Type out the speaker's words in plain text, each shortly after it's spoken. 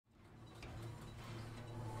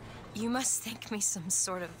You must think me some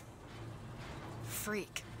sort of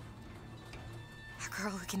freak. A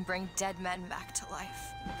girl who can bring dead men back to life.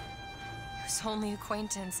 Whose only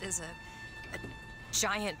acquaintance is a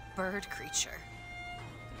giant bird creature.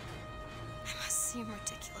 I must seem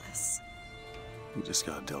ridiculous. You just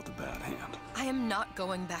got dealt a bad hand. I am not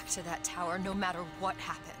going back to that tower no matter what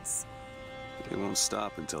happens. They won't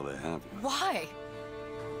stop until they have you. Why?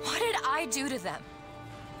 What did I do to them?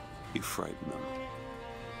 You frighten them.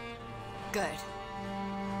 Good.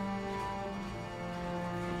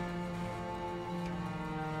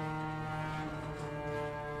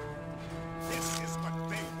 This is what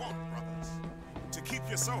they want, brothers. To keep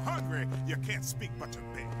you so hungry, you can't speak but to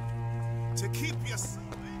beg. To keep you so...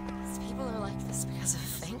 These people are like this because of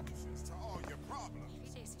Fink? to all your problems.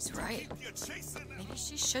 Maybe Daisy's right. Keep you chasing them. Maybe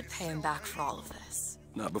she should pay him back for all of this.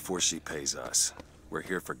 Not before she pays us. We're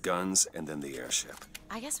here for guns and then the airship.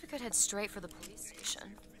 I guess we could head straight for the police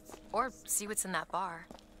station. Or see what's in that bar.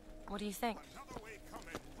 What do you think? Another way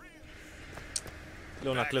coming real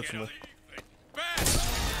Λέω να κλέψουμε.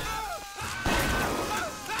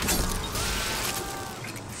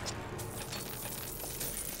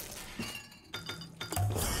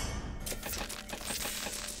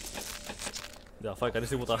 Δεν θα φάει κανείς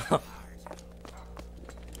τίποτα.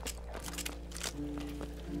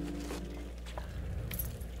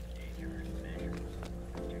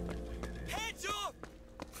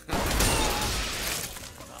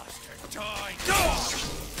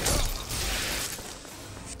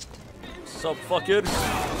 What's up, fucker?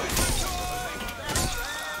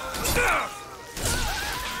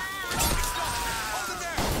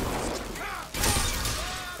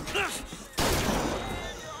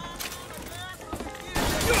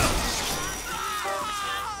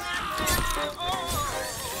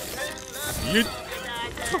 Yeet.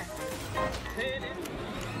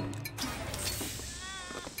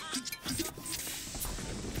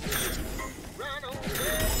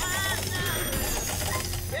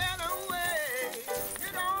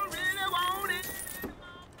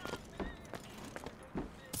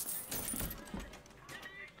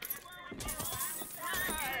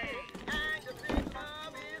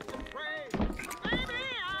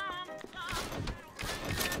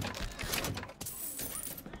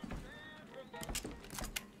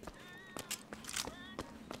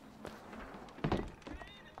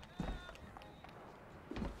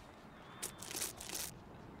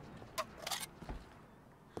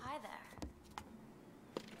 Hi there.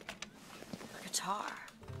 A guitar.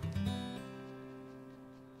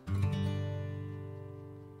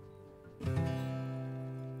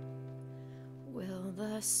 Will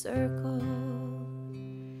the circle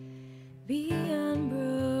be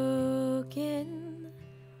unbroken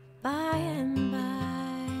by and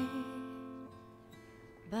by,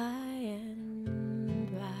 by and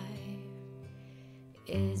by?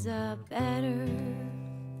 Is a better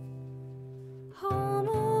home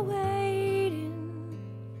awaiting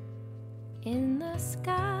in the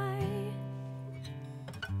sky,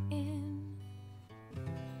 in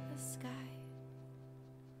the sky.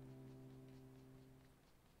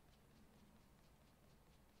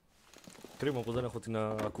 Κρίμα που δεν έχω την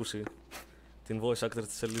ακούσει την voice actor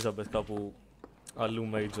της Elizabeth κάπου αλλού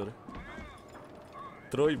major.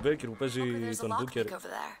 Troy Baker που παίζει τον Booker.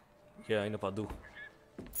 Yeah, είναι παντού.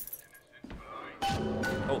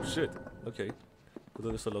 Oh shit, okay. Που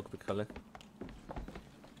τότε στο lockpick, καλέ.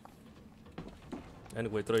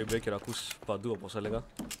 Anyway, Troy Baker ακούς παντού όπως έλεγα.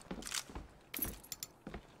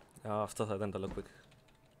 Αυτά θα ήταν τα lockpick.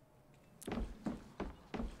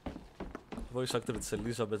 Voice actor της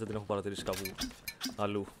Elizabeth δεν την έχω παρατηρήσει κάπου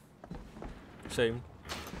αλλού. Same.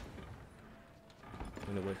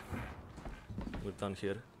 Anyway, we're done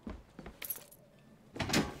here.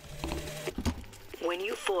 When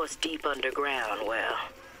you force deep underground, well,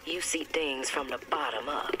 you see things from the bottom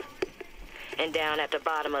up. And down at the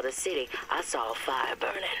bottom of the city, I saw a fire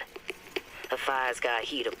burning. The fire's got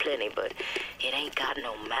heat aplenty, but it ain't got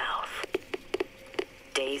no mouth.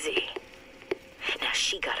 Daisy. Now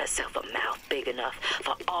she got herself a mouth big enough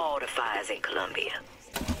for all the fires in Columbia.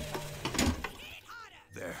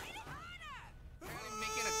 There.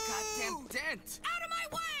 Making a goddamn dent! Out of my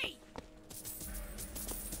way!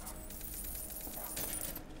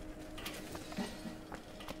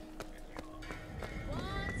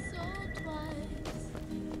 Once or twice.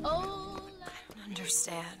 Oh, I don't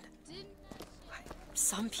understand. Why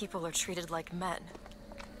some people are treated like men,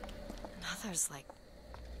 and others like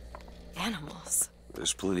animals.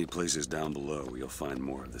 There's plenty of places down below where you'll find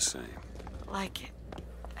more of the same. Like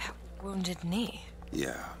a wounded knee.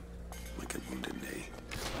 Yeah, like a wounded knee.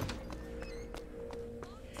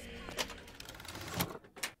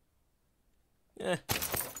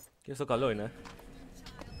 Και στο καλό είναι.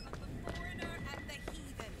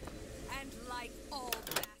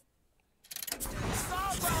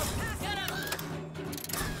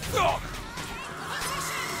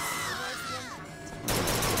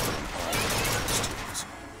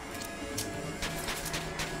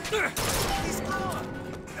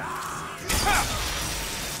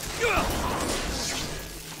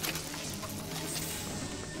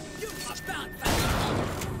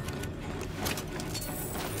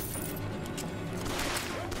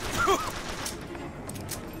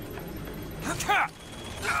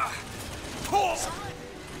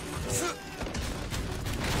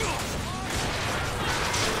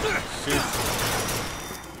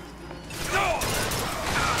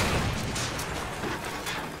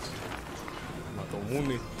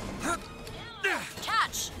 Ματομούνι.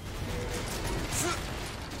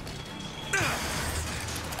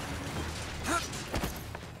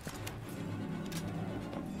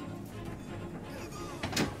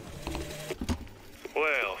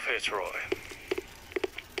 Well, Fitzroy,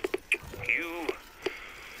 you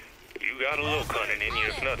got a little cunning in you,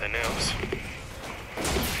 if nothing else.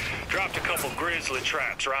 Dropped a couple grizzly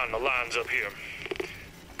traps around the lines up here.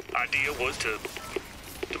 Idea was to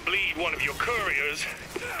bleed one of your couriers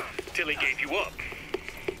till he gave you up.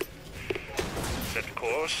 Said, of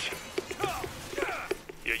course,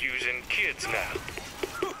 you're using kids now.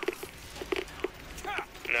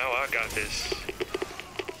 Now I got this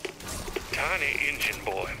tiny Injun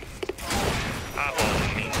boy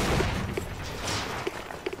eyeballing me.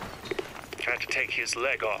 Tried to take his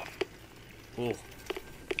leg off. Ooh.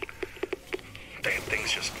 Damn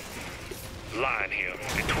thing's just lying here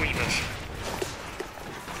between us.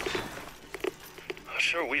 I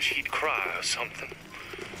sure wish he'd cry or something.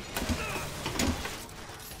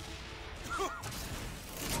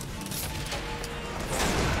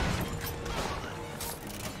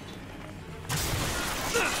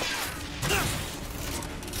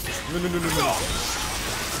 No.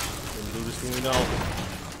 Don't do this to me now.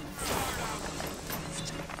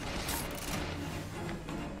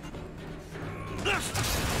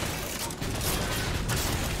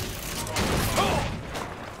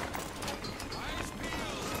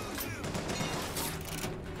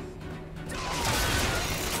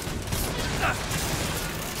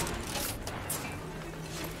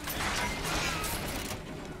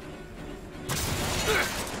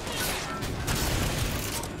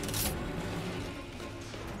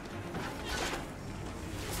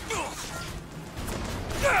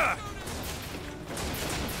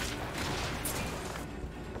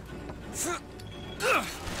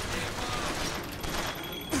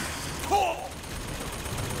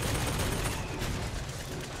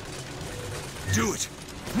 Do it!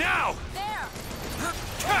 Now! There!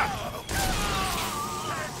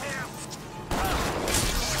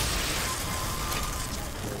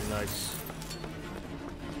 Very nice.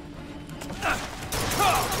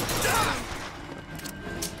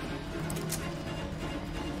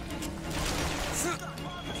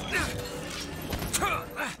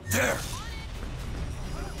 There!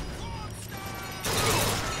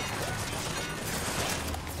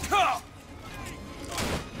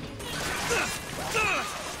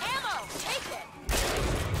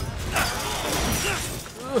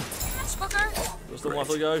 Δώσ' το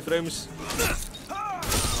μαθώ για iframes. Δώσ'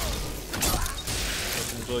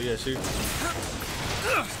 μου ζωή εσύ.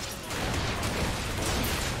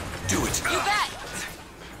 Do it! You bet!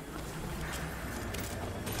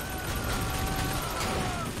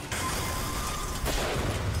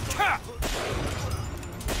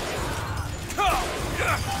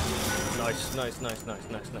 Nice.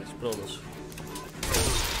 Πρόοδος.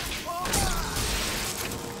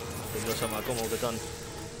 Τελειώσαμε ακόμα ούτε καν.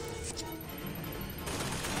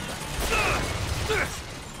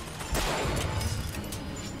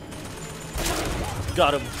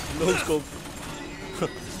 Got him. No scope.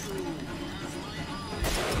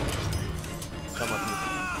 Come on.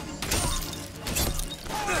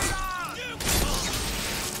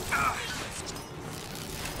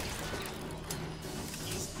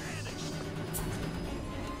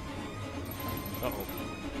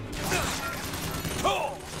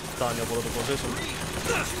 Φτάνει από το possession.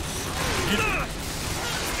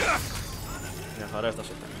 Μια χαρά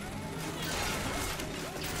έφτασε.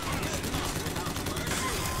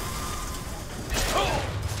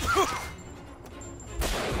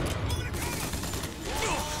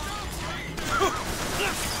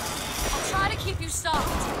 I'll try to keep you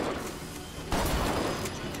soft.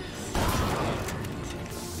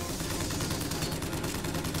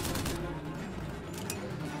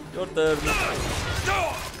 Your turn.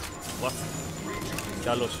 What? Κι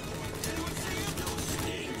άλλος.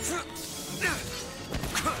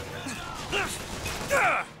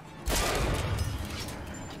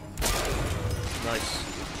 Nice.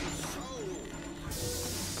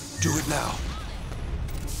 Do it now.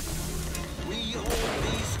 We hold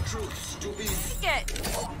these truths to be Get.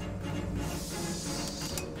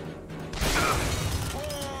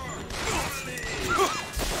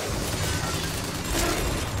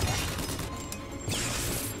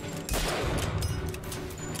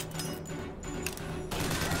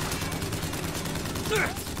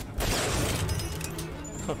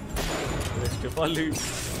 Έχεις και πάλι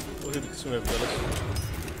όχι τη χρησιμεύει κιόλας.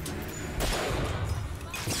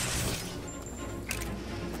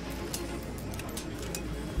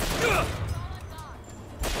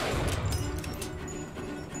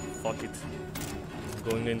 Fuck it.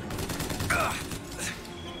 Going in.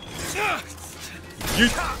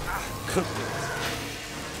 Yeet.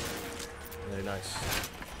 Very nice.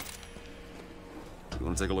 You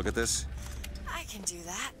want to take a look at this? I can do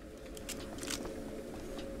that.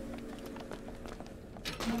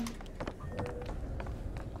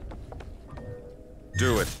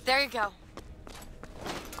 Do it. There you go.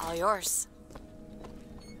 All yours.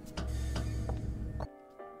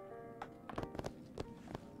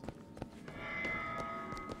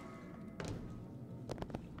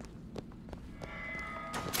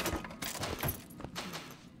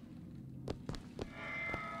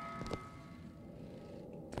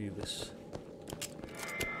 Τι είδες?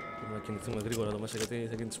 Πρέπει να κινηθούμε γρήγορα εδώ μέσα γιατί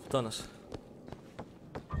θα γίνει της πουτάνας.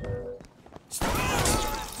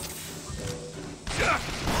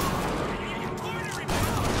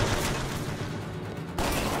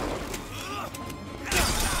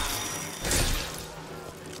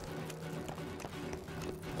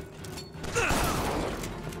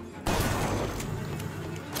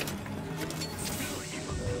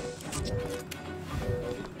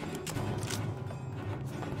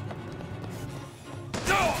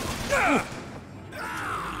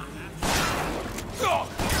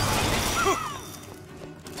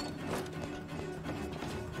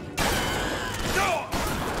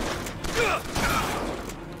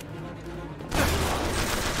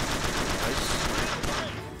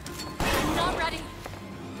 Not ready.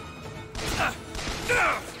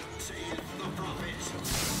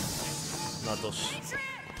 Νάτος.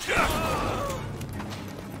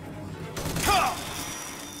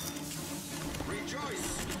 rejoice,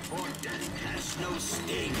 for death has no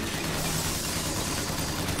sting.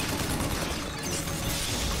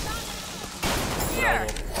 Here.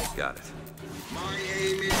 Got it. My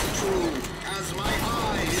aim is true, as my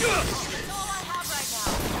eye is a prophet. That's all I have right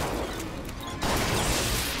now.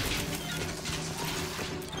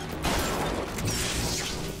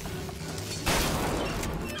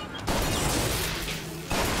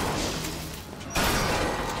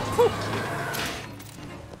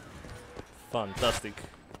 Fantastic.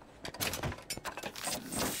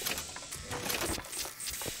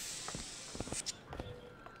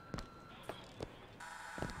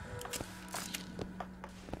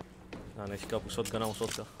 Αν έχει κάπου shotgun, άμμο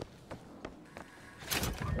shotgun.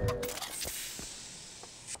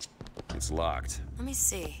 It's locked. Let me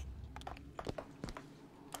see.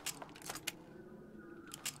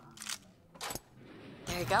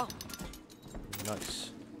 There you go. Nice.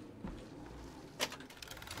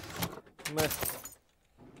 Meh.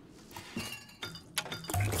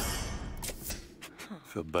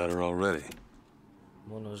 Feel better already.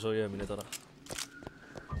 Μόνο ζωή έμεινε τώρα.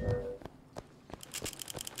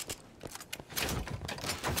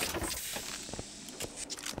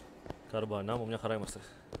 Carbine ammo, μια χαρά είμαστε.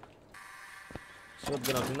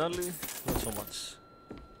 Shotgun απ' την άλλη, not so much.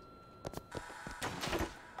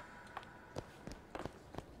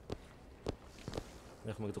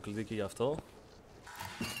 Έχουμε και το κλειδί και γι' αυτό.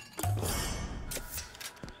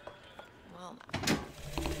 Well,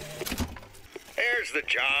 There's the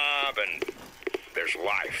job and there's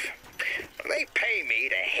life. They pay me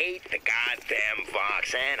to hate the goddamn Vox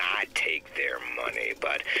and I take their money,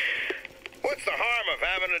 but what's the harm of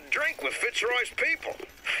having a drink with Fitzroy's people?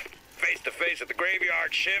 Face to face at the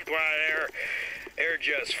graveyard shift, why they're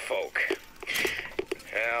just folk.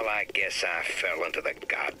 Well, I guess I fell into the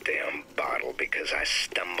goddamn bottle because I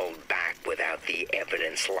stumbled back without the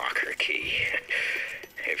evidence locker key.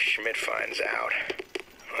 If Schmidt finds out,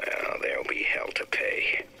 well, there'll be hell to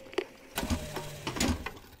pay.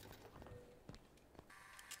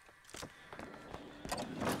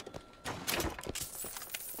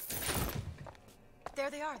 there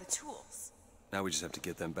they are, the tools. Now we just have to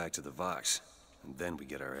get them back to the Vox, and then we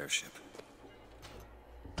get our airship.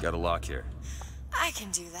 Got a lock here. I can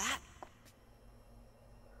do that.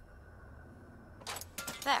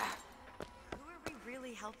 There. Who are we really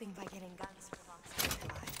really helping by getting guns for Vox to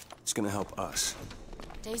fly. It's gonna help us.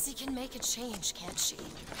 Daisy can make a change, can't she?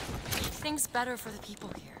 Make things better for the people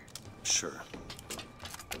here. Sure.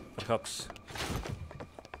 Perhaps.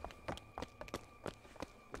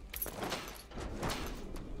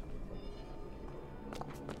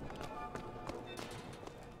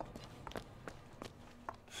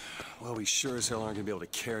 Well, we sure as hell aren't gonna be able to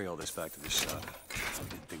carry all this back to the shop. I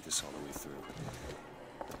didn't think this all the way through.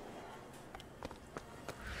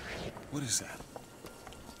 What is that?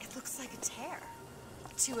 It looks like a tear.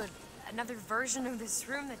 To another version of this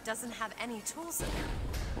room that doesn't have any tools in it.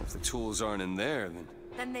 Well, if the tools aren't in there,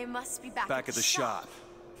 Then they must be back at the shop.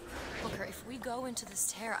 Booker, if we go into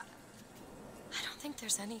this tear, I don't think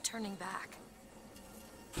there's any turning back.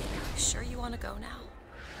 You sure you want to go now?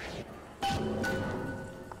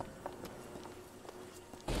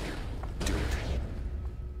 Do it.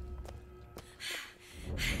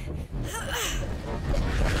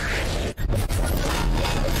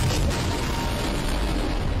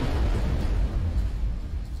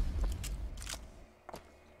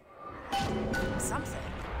 Something.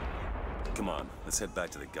 Come on, let's head back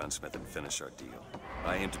to the gunsmith and finish our deal.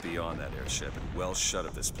 I aim to be on that airship and well shut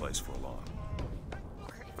of this place for long.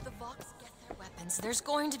 Booker, if the Vox get their weapons, there's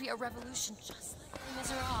going to be a revolution just like the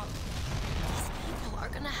Miserables. These people are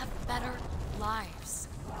gonna have better lives.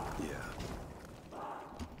 Yeah.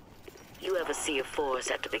 You ever see a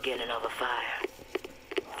forest at the beginning of a fire?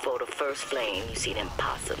 For the first flame, you see them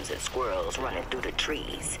possums and squirrels running through the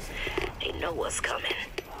trees. They know what's coming.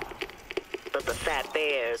 But the fat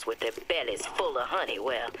bears with their bellies full of honey,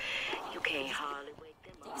 well, you can't hardly wake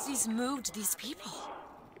them up. Daisy's moved these people.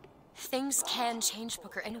 Things can change,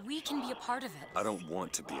 Booker, and we can be a part of it. I don't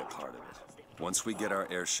want to be a part of it. Once we get our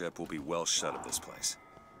airship, we'll be well shut of this place.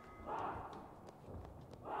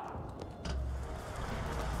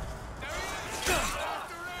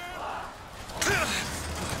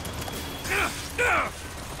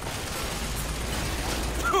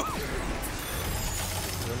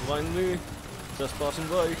 Don't mind me. Just passing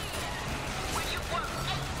by.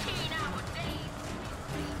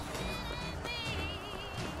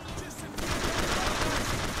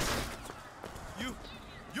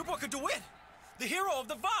 You Booker DeWitt, the hero of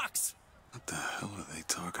the Vox. What the hell are they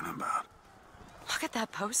talking about? Look at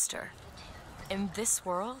that poster. In this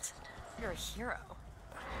world, you're a hero.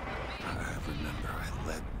 I remember I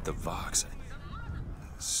led the Vox.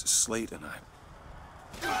 Slate and I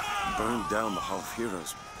burned down the Hall of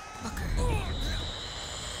Heroes. Booker, your nose.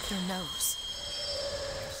 You're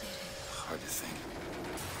bleeding. Hard to think.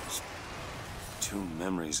 Just two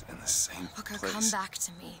memories in the same Booker, place. come back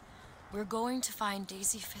to me. We're going to find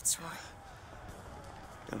Daisy Fitzroy.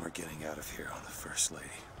 And we're getting out of here on the First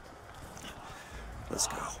Lady. Let's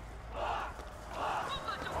go.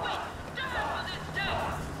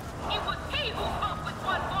 It was he who spoke with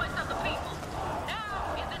one voice of the people.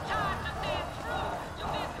 Now is the time to stand true to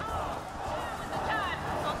his cause. Now is the time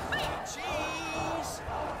of faith.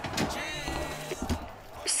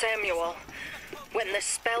 Samuel, when the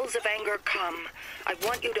spells of anger come, I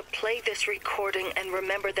want you to play this recording and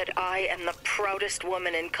remember that I am the proudest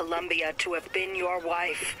woman in Columbia to have been your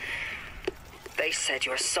wife. They said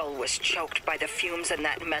your soul was choked by the fumes in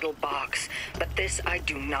that metal box, but this I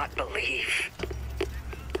do not believe.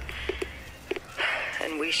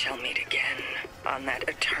 And we shall meet again on that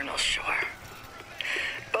eternal shore.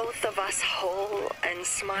 Both of us whole and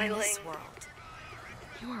smiling. In this world,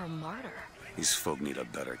 you are a martyr. These folk need a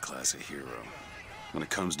better class of hero. When it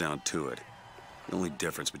comes down to it, the only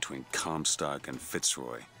difference between Comstock and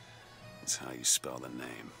Fitzroy is how you spell the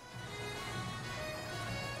name.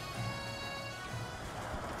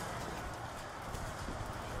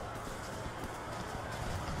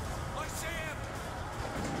 I see him.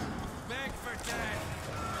 Beg for death.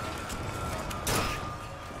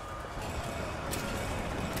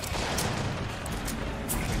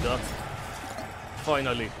 That.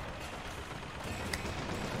 Finally.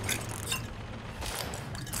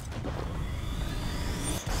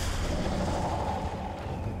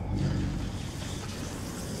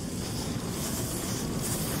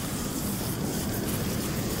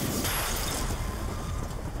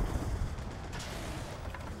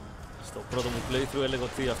 Στο πρώτο μου playthrough έλεγα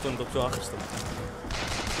ότι αυτό είναι το πιο άχρηστο.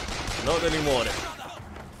 Not anymore.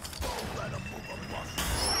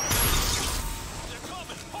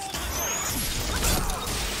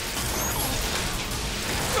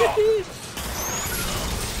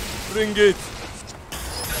 Bring it!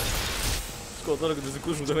 Σκοτώνω και τους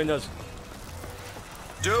δικούς μου, δεν με νοιάζει.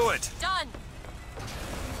 Do it! Done!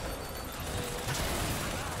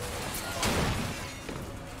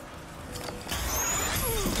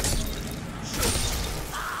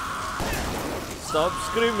 Stop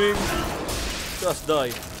screaming! Just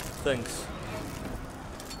die. Thanks.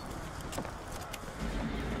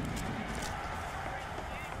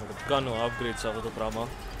 Θα το κάνω upgrade σε αυτό το πράγμα.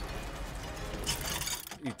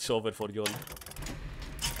 It's over for you all.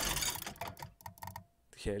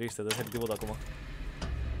 Τυχερίστε, δεν θέλει τίποτα ακόμα.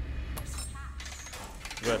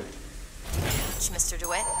 Very. Mr.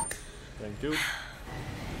 DeWitt. Thank you.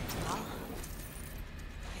 Well,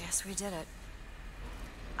 I guess we did it.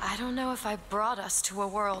 I don't know if I brought us to a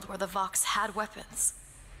world where the Vox had weapons,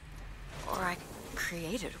 or I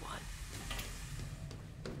created one.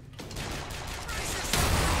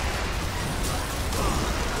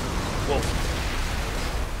 Whoa.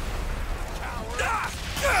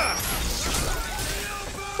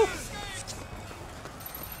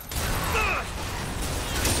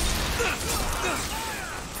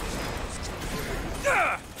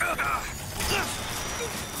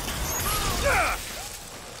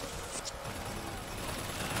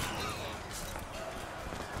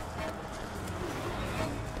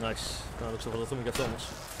 Nice. Να το ξεβολωθούμε κι αυτό όμως.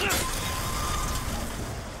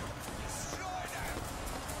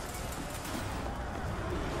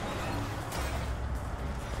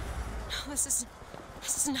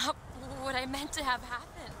 This is not what I meant to have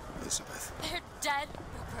happen. Elizabeth. They're dead,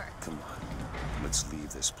 Booker. Come on. Let's leave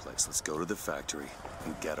this place. Let's go to the factory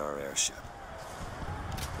and get our airship.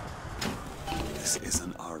 This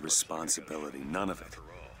isn't our responsibility. None of it.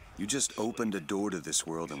 You just opened a door to this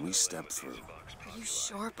world and we stepped through. Are you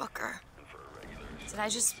sure, Booker? Did I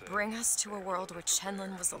just bring us to a world where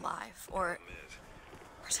Chenlin was alive? Or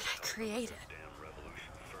did I create it?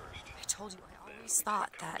 I told you I always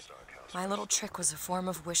thought that my little trick was a form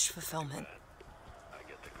of wish fulfillment.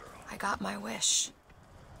 I got my wish.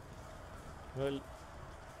 Well...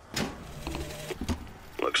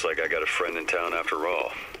 Looks like I got a friend in town after all.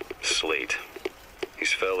 Slate.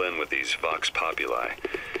 He's fell in with these Vox Populi.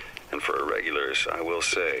 And for irregulars, I will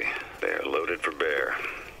say, they're loaded for bear.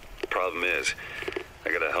 Problem is, I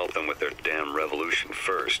gotta help them with their damn revolution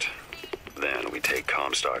first. Then we take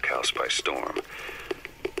Comstock House by storm.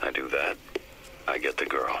 I do that, I get the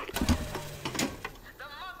girl.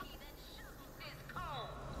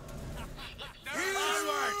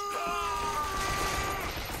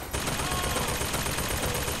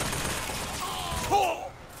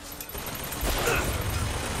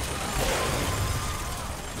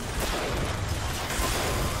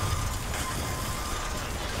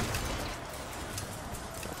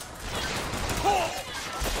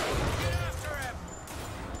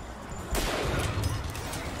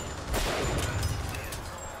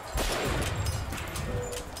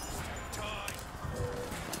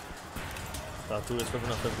 Τα τούρες πρέπει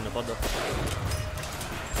να φεύγουν πάντα.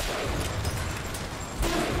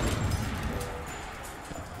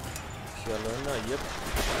 Κι άλλο ένα, yep.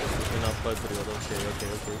 Ένα πέτριο εδώ, οκ.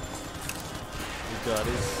 You got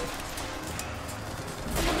it.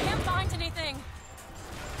 I can't find anything.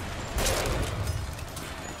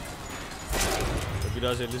 Δεν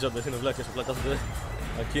πειράζει, η Elizabeth είναι βλάκες, απλά κάθεται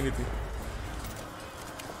ακίνητη.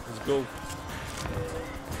 Let's go.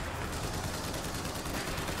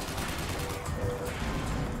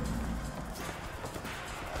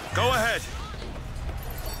 Go ahead.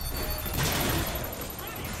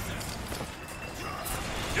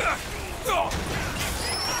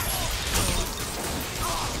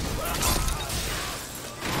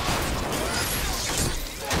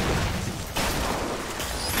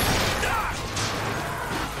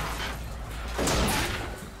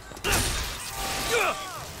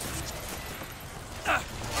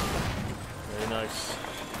 Very nice.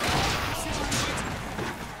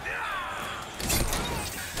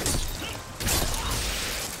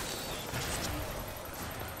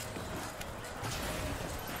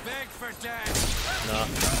 Να.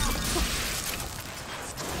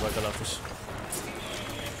 Βάκα λάθος.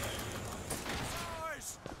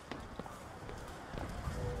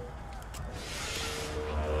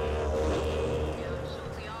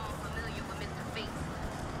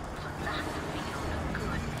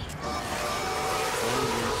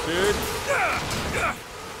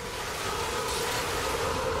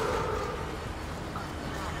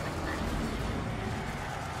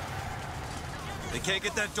 They can't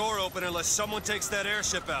get that door open unless someone takes that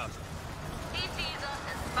airship out. He sees us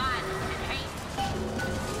as violent and hate.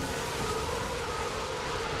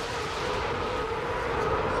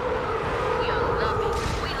 We are loving.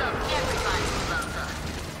 We love everybody who loves us.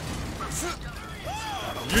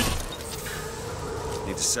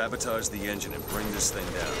 Need to sabotage the engine and bring this thing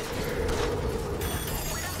down.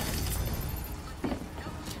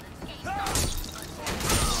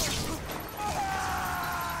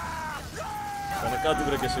 Κάνε κάτι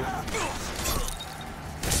βρε κι εσύ.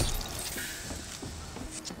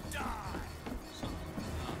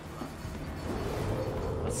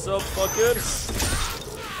 Fuckers!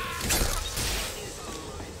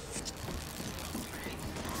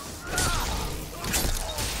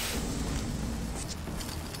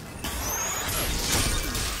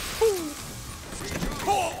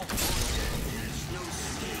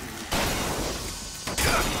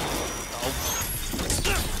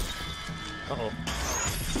 Uh-oh.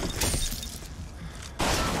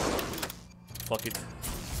 Fuck it.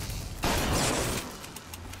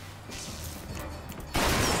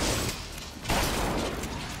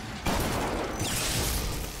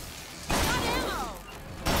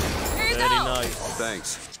 Very nice. Thanks.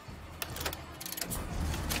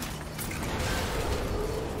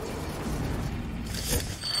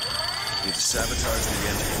 Need to sabotage the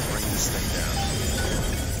engine and bring this thing down.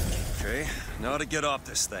 Okay, now to get off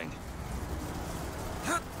this thing.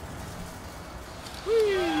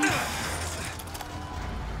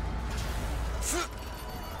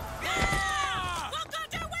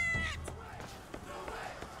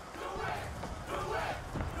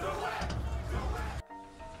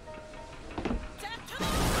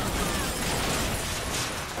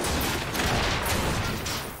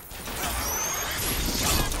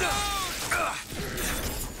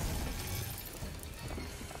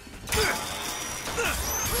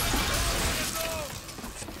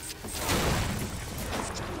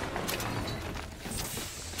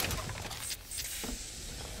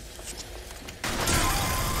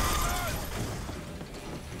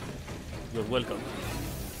 You're welcome.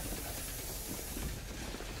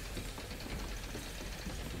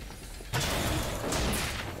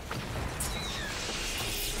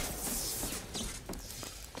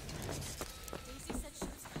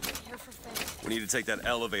 We need to take that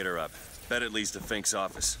elevator up. Bet it leads to Fink's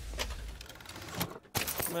office.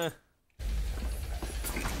 Meh.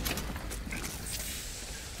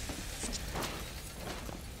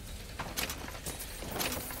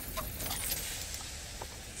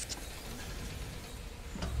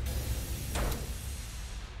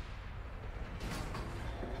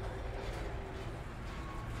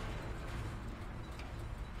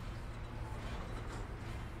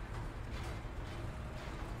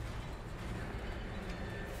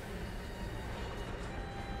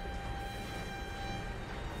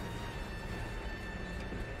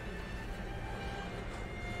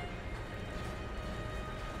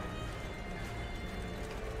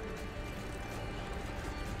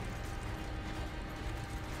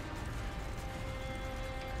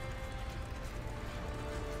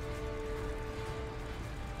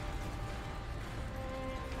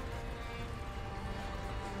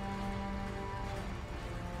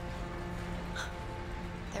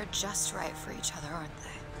 They're just right for each other, aren't they?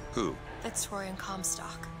 Who? Fitzroy and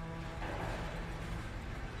Comstock.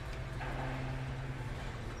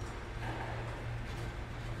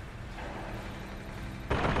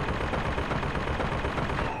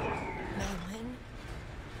 Maylin?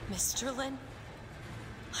 Mr. Lin?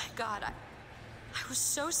 My God, I was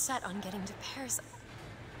so set on getting to Paris.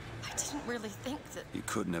 I didn't really think that... You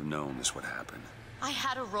couldn't have known this would happen. I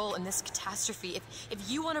had a role in this catastrophe. If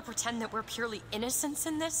you want to pretend that we're purely innocents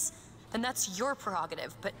in this, then that's your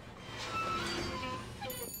prerogative, but...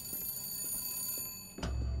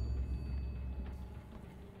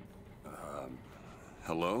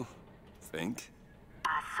 Hello? Fink?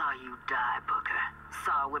 I saw you die, Booker.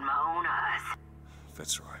 Saw it with my own eyes.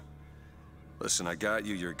 Fitzroy. Listen, I got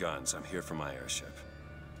you your guns. I'm here for my airship.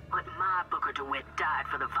 But my Booker DeWitt died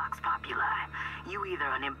for the Vox Populi. You either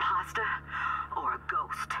an imposter or a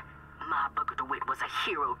ghost. My Booker DeWitt was a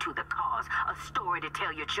hero to the cause, a story to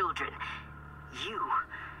tell your children.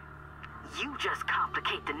 You just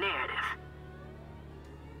complicate the narrative.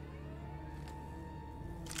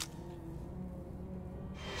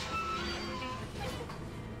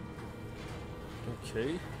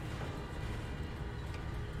 Okay.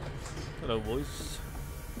 Hello, boys.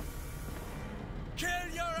 Kill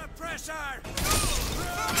your oppressor!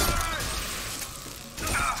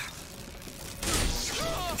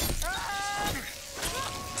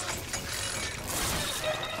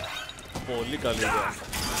 Πολύ καλή ιδέα.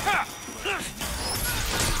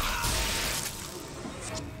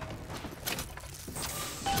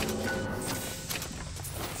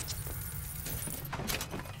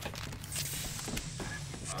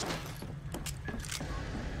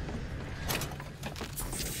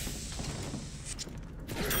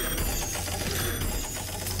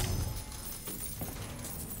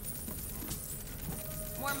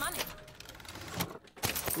 More money.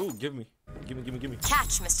 Ooh, give me. Give me.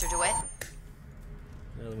 Catch, Mr. DeWitt.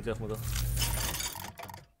 Για να δούμε τι έχουμε εδώ.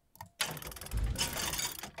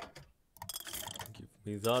 Give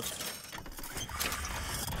me that.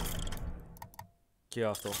 Και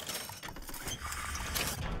αυτό.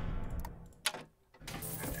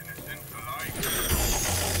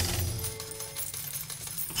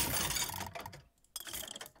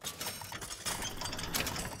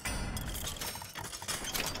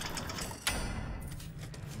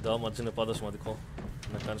 damage είναι πάντα σημαντικό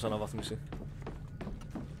να κάνεις αναβαθμίση.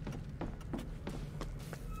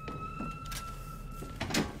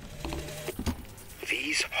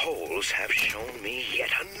 These holes have shown me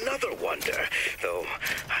yet another wonder, though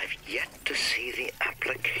I've yet to see the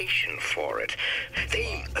application for it. They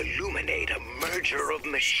illuminate a merger of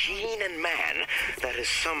machine and man that is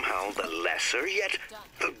somehow the lesser, yet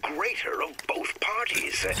the greater of both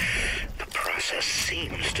parties. The process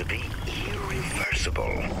seems to be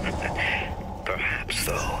irreversible. Perhaps,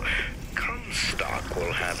 though, Comstock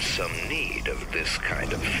will have some need of this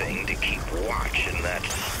kind of thing to keep watch in that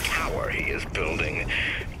tower he is building.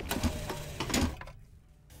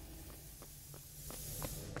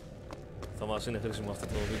 Θα μας είναι χρήσιμο αυτό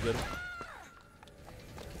το βίντεο.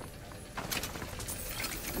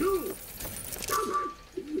 No! Stop it!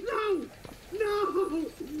 No! No!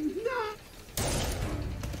 No!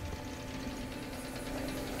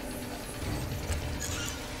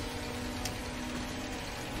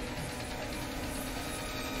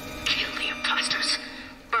 Kill the imposters.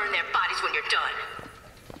 Burn their bodies when you're done.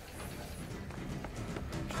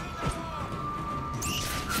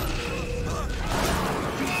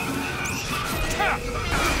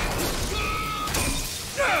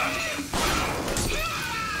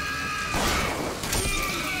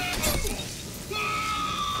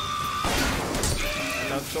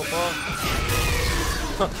 Not so far.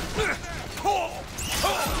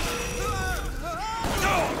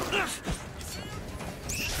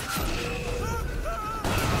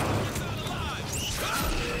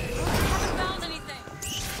 Found anything?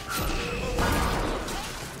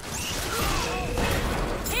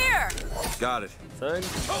 Here! Got it. Thanks.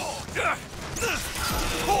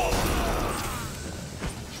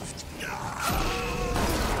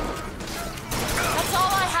 That's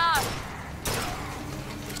all I have.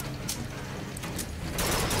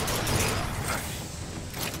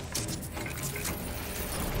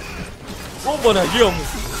 Ω, Παναγία μου!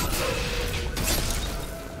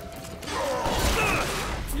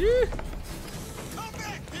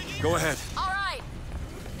 Go ahead. All right.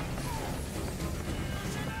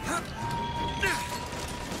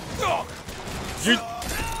 Γιτ!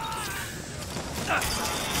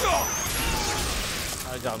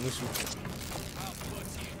 Αγαμίσου.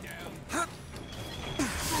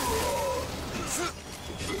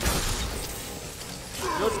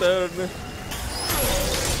 Your turn.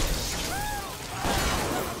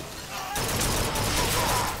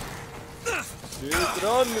 Shit,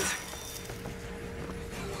 run.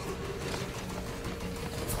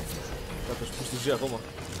 Κάποιος που στη ζει ακόμα.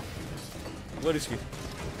 Where is he?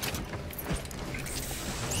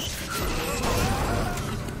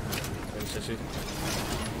 Δεν είσαι εσύ.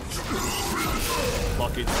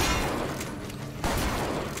 Fuck it.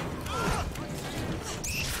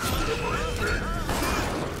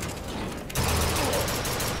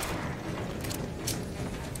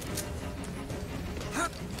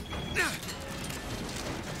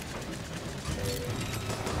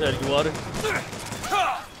 There you are.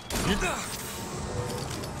 Hit.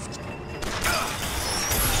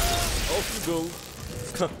 Off you go.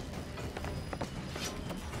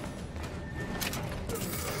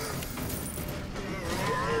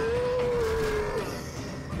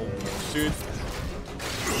 Oh shit.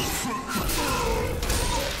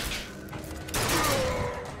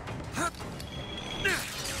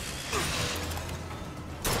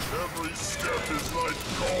 Every step is like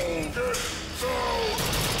gold. Get down!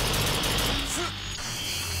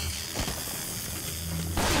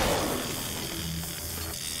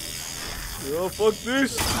 Yo, fuck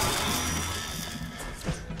this.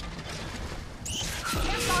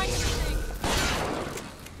 Can't find anything.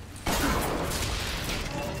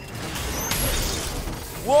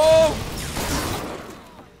 Whoa!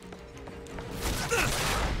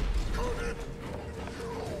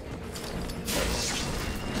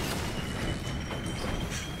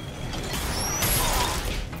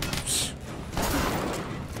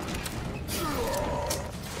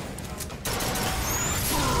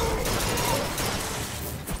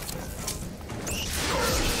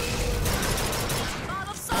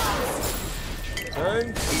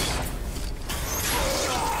 Thanks.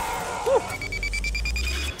 Woo.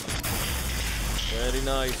 Very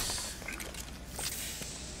nice.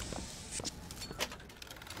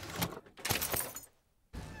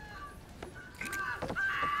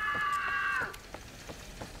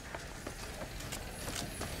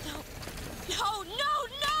 No!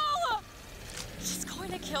 She's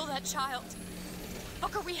going to kill that child.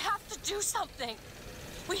 Booker, we have to do something.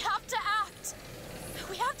 We have to act.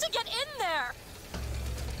 We have to get in there.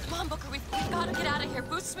 Come on, Booker, we've got to get out of here.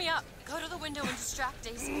 Boost me up. Go to the window and distract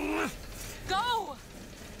Daisy. Go!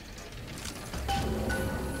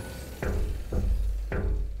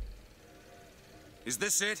 Is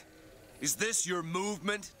this it? Is this your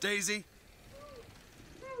movement, Daisy?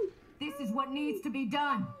 This is what needs to be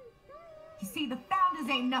done. You see, the founders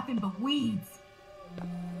ain't nothing but weeds.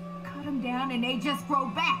 Cut them down and they just grow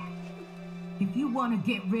back. If you want to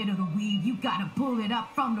get rid of the weed, you gotta pull it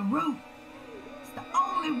up from the root. It's the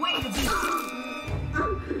only way to be...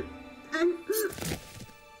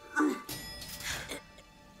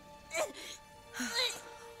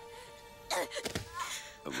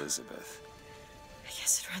 Elizabeth. I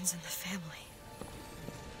guess it runs in the family.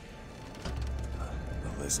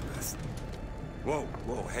 Elizabeth. Whoa,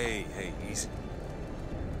 whoa, hey, easy.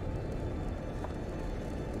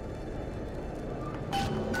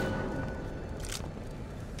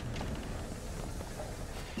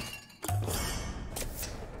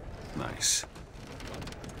 Nice.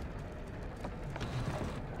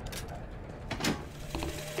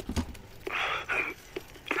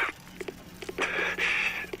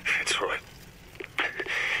 Fitzroy,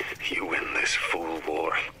 you win this fool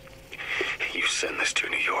war. You send this to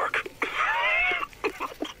New York.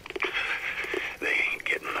 They ain't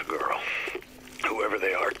getting the girl. Whoever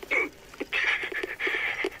they are.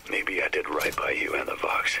 Maybe I did right by you and the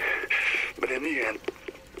Vox. But in the end,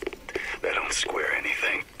 that don't square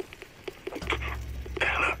anything.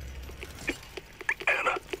 Anna.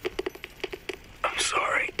 I'm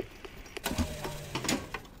sorry.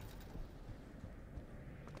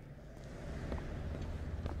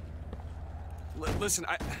 Listen,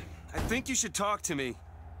 I think you should talk to me.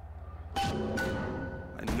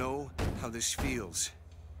 I know how this feels.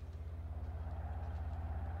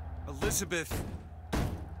 Elizabeth.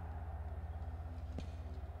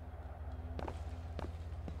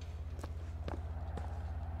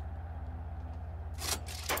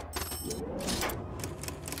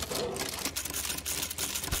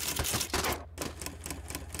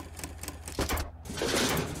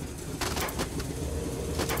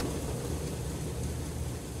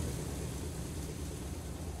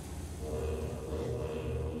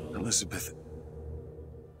 Elizabeth.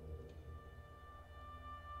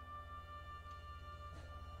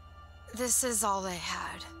 This is all they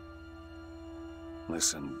had.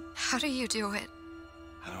 Listen. How do you do it?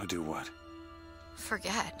 How do I do what?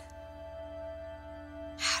 Forget.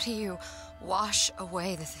 How do you wash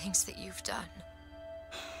away the things that you've done?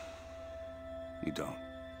 You don't.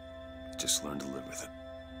 You just learn to live with it.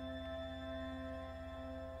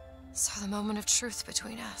 So the moment of truth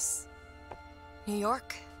between us. New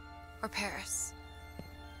York or Paris?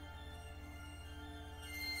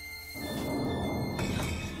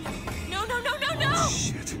 No!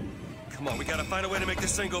 Shit. Come on, we gotta find a way to make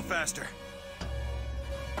this thing go faster.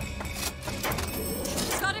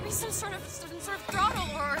 There's gotta be some sort of throttle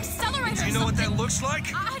or accelerator. Do you know what that looks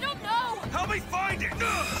like? I don't know. Help me find it!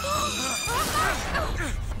 Ugh.